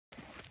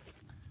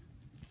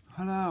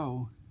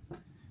Hello,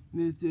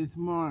 this is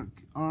Mark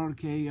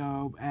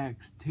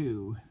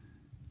RKOX2,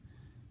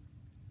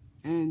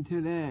 and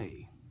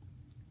today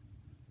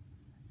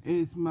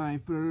is my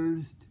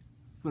first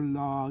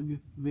vlog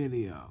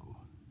video,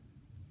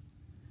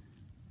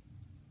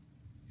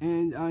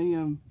 and I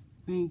am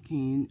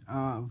thinking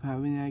of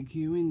having a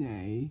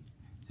Q&A,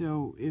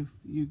 so if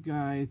you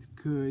guys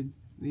could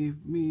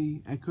leave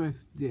me a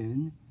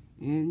question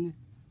in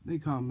the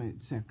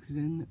comment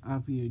section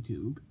of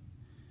YouTube,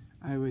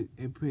 I would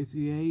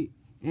appreciate,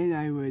 and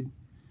I would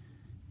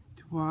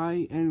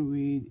try and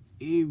read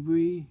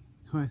every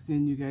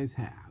question you guys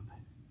have.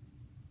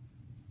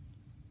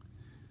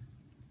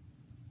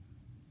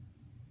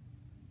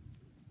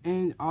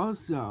 And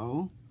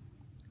also,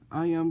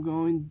 I am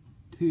going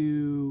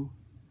to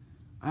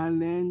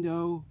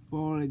Orlando,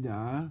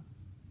 Florida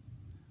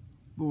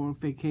for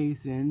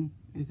vacation.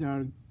 It's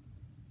our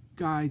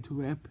guy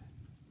trip.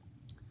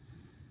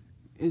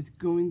 It's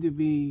going to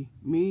be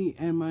me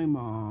and my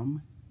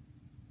mom,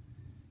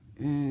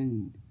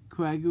 and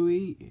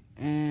Gregory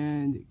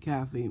and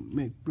Kathy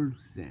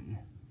McPherson.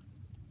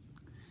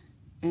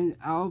 And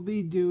I'll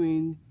be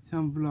doing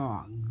some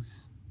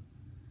vlogs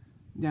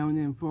down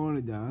in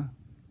Florida.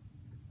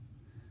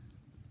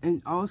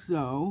 And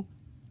also,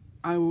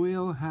 I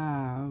will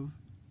have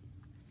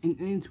an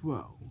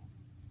intro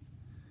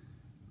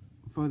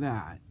for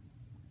that.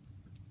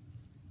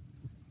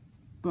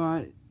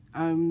 But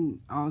I'm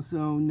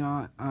also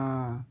not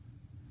a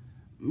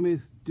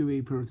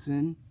mystery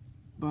person,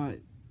 but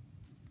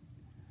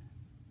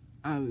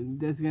I'm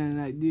just gonna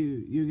let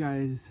you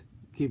guys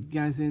keep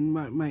guessing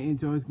what my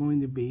intro is going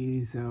to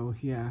be, so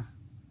yeah.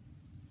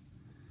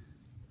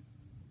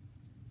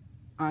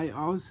 I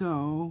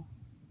also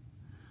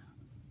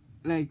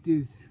like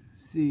to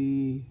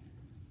see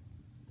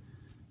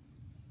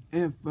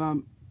if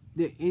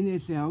the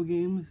NHL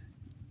games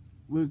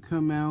will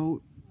come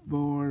out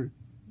for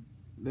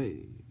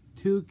the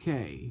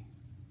 2K.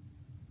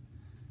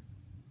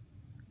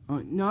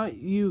 Not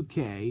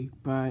UK,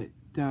 but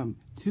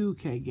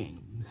 2K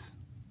games.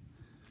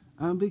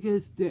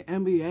 Because the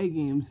NBA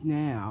games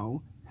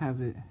now has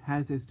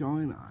a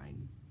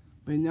storyline,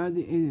 but not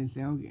the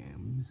NHL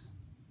games.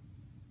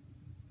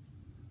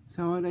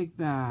 So I like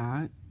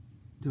that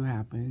to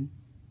happen.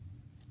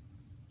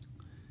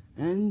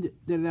 And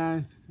the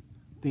last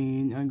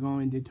thing I'm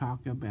going to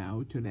talk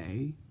about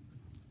today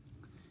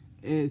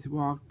is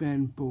Rock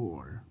Band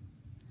 4.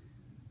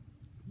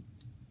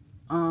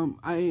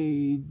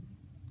 I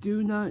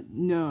do not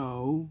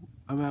know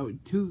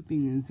about two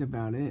things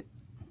about it.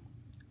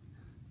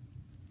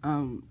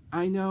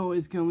 I know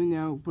it's coming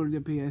out for the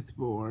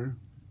PS4.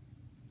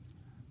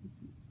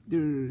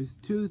 There's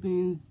two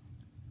things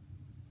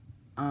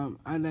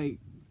I'd like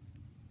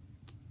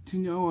to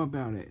know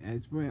about it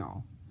as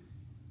well,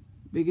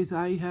 because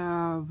I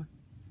have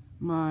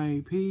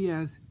my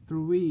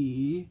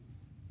PS3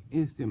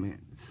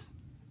 instruments,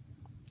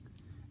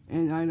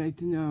 and I'd like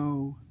to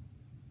know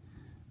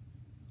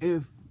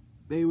if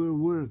they will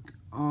work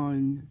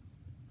on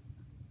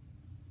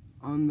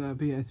the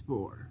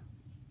PS4.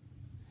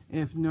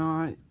 If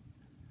not,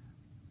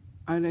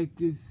 I'd like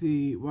to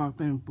see Rock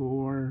Band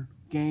 4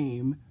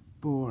 game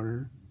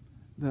for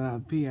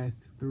the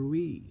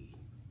PS3.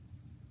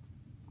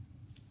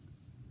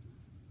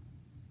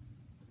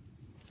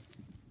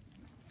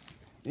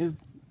 If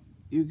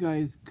you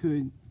guys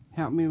could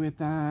help me with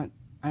that,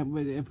 I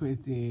would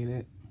appreciate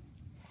it.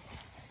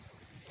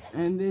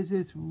 And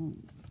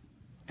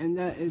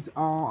that is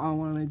all I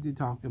wanted to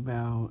talk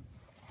about.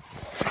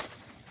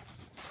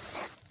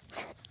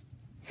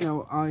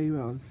 So I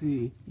will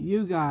see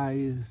you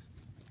guys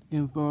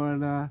in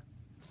Florida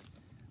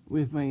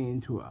with my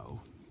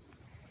intro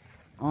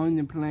on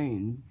the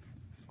plane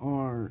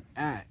or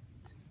at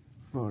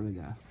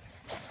Florida.